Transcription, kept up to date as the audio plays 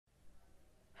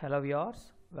Hello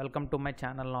viewers, welcome to my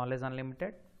channel Knowledge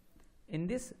Unlimited. In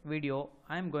this video,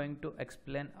 I am going to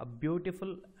explain a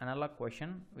beautiful analog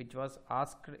question which was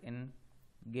asked in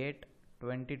GATE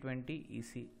 2020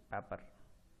 EC paper.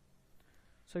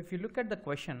 So if you look at the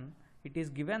question, it is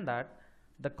given that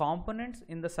the components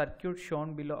in the circuit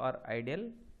shown below are ideal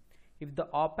if the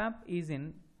op-amp is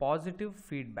in positive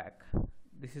feedback.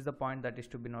 This is the point that is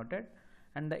to be noted.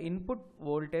 And the input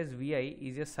voltage Vi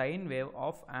is a sine wave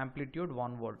of amplitude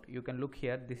 1 volt. You can look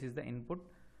here, this is the input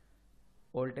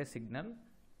voltage signal.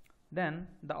 Then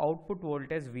the output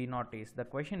voltage V0 is. The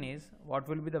question is, what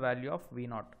will be the value of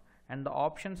V0? And the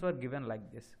options were given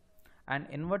like this: an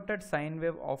inverted sine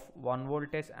wave of 1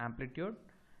 voltage amplitude,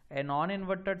 a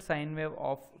non-inverted sine wave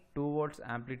of 2 volts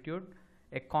amplitude,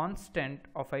 a constant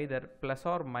of either plus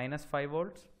or minus 5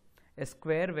 volts, a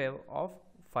square wave of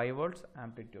 5 volts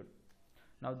amplitude.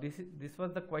 Now this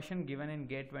was the question given in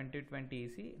GATE 2020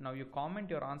 EC. Now you comment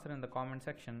your answer in the comment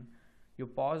section. You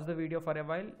pause the video for a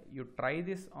while, you try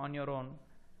this on your own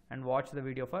and watch the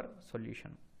video for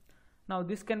solution. Now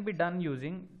this can be done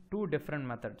using two different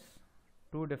methods.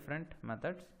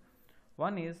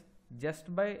 One is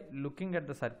just by looking at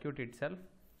the circuit itself.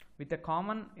 With a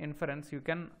common inference you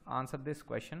can answer this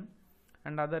question,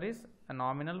 and other is a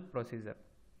nominal procedure.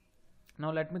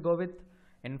 Now let me go with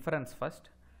inference first.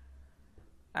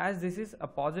 As this is a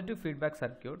positive feedback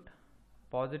circuit,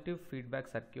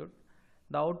 the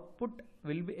output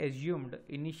will be assumed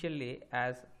initially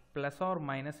as plus or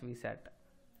minus Vsat.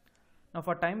 Now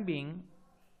for time being,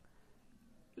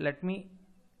 let me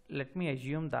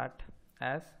assume that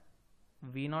as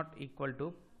V0 equal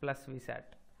to plus Vsat,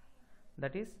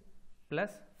 that is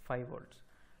plus 5 volts.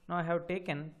 Now I have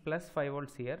taken plus 5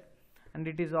 volts here, and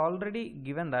it is already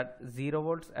given that 0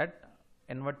 volts at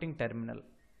inverting terminal.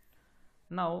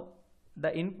 Now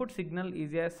the input signal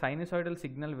is a sinusoidal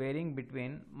signal varying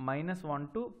between minus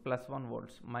 1 to plus 1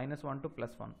 volts, minus 1 to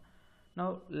plus 1.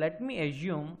 Now let me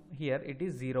assume here it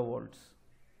is 0 volts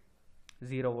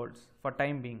for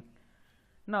time being.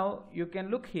 Now you can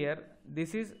look here,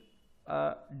 this is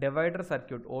a divider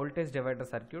circuit, voltage divider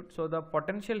circuit. So the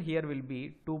potential here will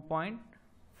be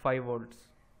 2.5 volts.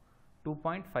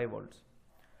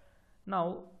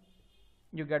 Now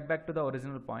you get back to the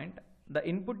original point. The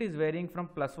input is varying from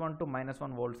plus 1 to minus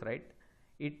 1 volts, right?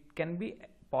 It can be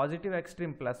positive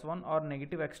extreme plus 1 or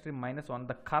negative extreme minus 1.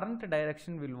 The current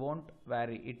direction won't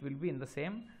vary. It will be in the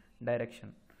same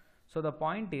direction. So the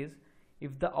point is,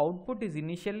 if the output is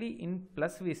initially in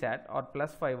plus Vsat or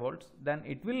plus 5 volts, then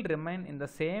it will remain in the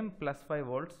same plus 5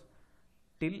 volts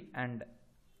till end.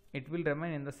 It will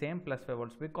remain in the same plus 5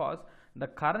 volts because the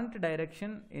current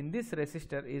direction in this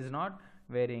resistor is not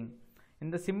varying. In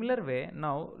the similar way,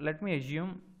 now let me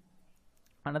assume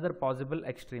another possible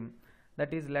extreme,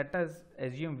 that is, let us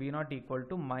assume V0 equal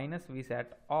to minus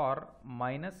Vsat or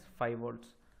minus 5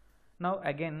 volts. Now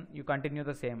again you continue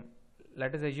the same.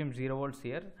 Let us assume 0 volts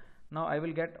here. Now I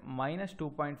will get minus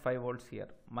 2.5 volts here,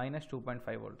 minus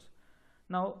 2.5 volts.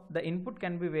 Now the input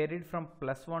can be varied from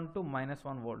plus 1 to minus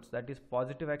 1 volts, that is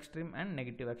positive extreme and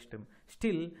negative extreme.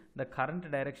 Still the current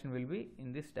direction will be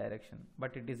in this direction,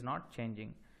 but it is not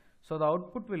changing. So the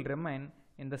output will remain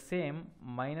in the same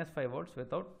minus 5 volts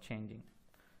without changing.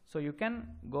 So you can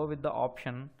go with the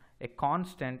option a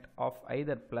constant of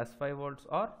either plus 5 volts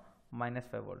or minus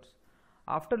 5 volts.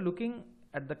 After looking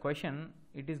at the question,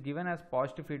 it is given as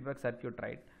positive feedback circuit,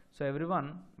 right? So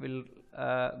everyone will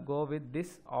go with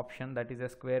this option, that is a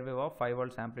square wave of 5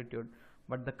 volts amplitude.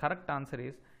 But the correct answer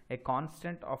is a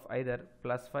constant of either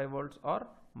plus 5 volts or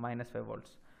minus 5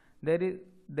 volts. There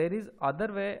is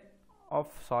other way of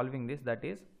solving this, that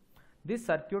is, this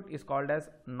circuit is called as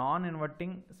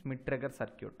non-inverting Schmitt trigger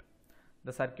circuit.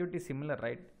 The circuit is similar,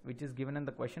 right, which is given in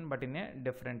the question, but in a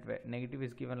different way. Negative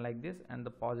is given like this and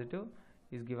the positive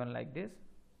is given like this.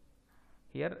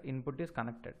 Here input is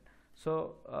connected.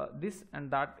 So this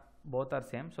and that both are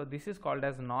same. So this is called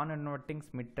as non-inverting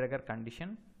Schmitt trigger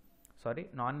condition.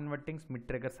 Non-inverting Schmitt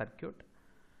trigger circuit.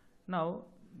 Now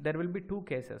there will be two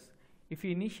cases. If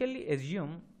you initially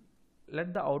assume,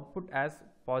 let the output as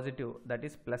positive, that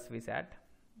is plus Vsat.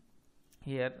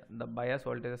 Here the bias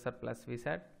voltages are plus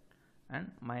Vsat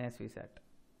and minus Vsat.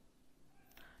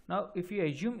 Now if you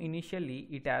assume initially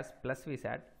it as plus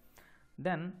Vsat,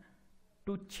 then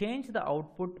to change the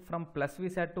output from plus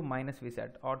Vsat to minus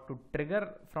Vsat, or to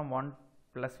trigger from one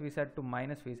plus Vsat to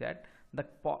minus Vsat,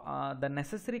 the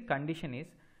necessary condition is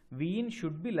Vin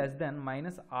should be less than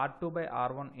minus R2 by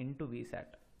R1 into Vsat.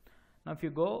 Now if you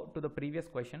go to the previous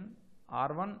question,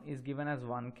 R1 is given as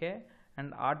 1K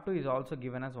and R2 is also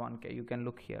given as 1K. You can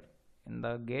look here in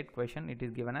the GATE question, it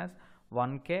is given as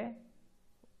 1K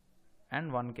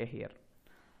and 1k here,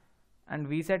 and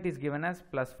Vsat is given as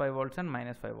plus 5 volts and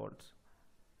minus 5 volts.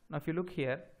 Now if you look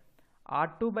here,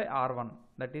 R2 by R1,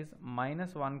 that is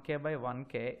minus 1k by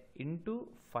 1k into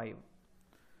 5.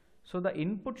 So the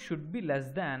input should be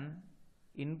less than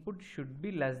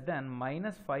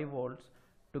minus 5 volts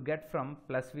to get from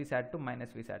plus Vsat to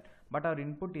minus Vsat, but our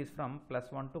input is from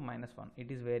plus 1 to minus 1.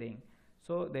 It is varying,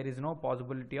 so there is no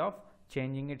possibility of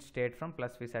changing its state from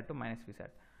plus Vsat to minus Vsat.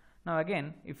 Now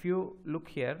again, if you look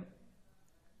here,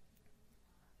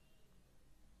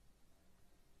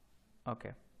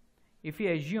 okay, if you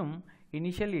assume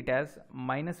initially it has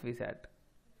minus Vsat,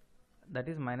 that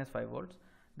is minus 5 volts,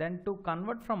 then to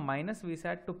convert from minus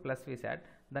Vsat to plus Vsat,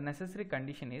 the necessary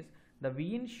condition is the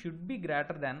Vin should be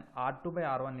greater than R2 by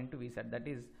R1 into Vsat, that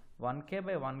is 1k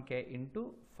by 1k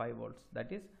into 5 volts,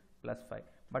 that is plus 5.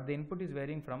 But the input is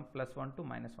varying from plus 1 to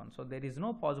minus 1. So there is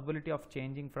no possibility of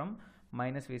changing from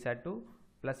minus Vsat to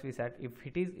plus Vsat if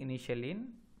it is initially in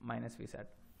minus Vsat.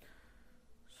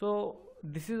 So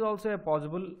this is also a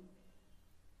possible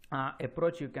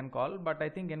approach you can call, but I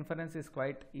think inference is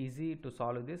quite easy to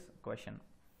solve this question.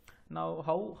 Now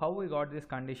how we got this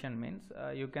condition means,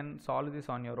 you can solve this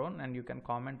on your own and you can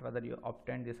comment whether you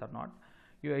obtained this or not.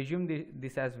 You assume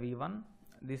this as V1,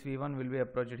 this V1 will be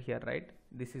approached here, right?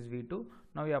 This is V2.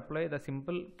 Now you apply the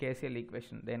simple KCL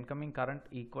equation, the incoming current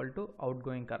equal to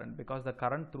outgoing current, because the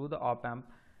current through the op amp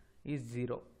is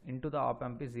 0, into the op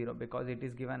amp is 0 because it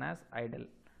is given as idle.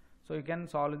 So you can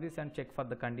solve this and check for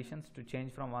the conditions to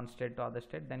change from one state to other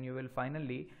state, then you will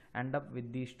finally end up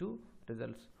with these two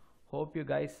results. Hope you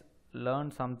guys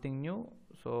learned something new.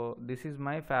 So this is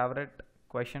my favorite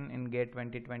question in GATE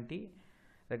 2020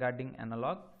 regarding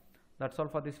analog. That's all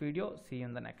for this video. See you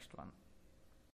in the next one.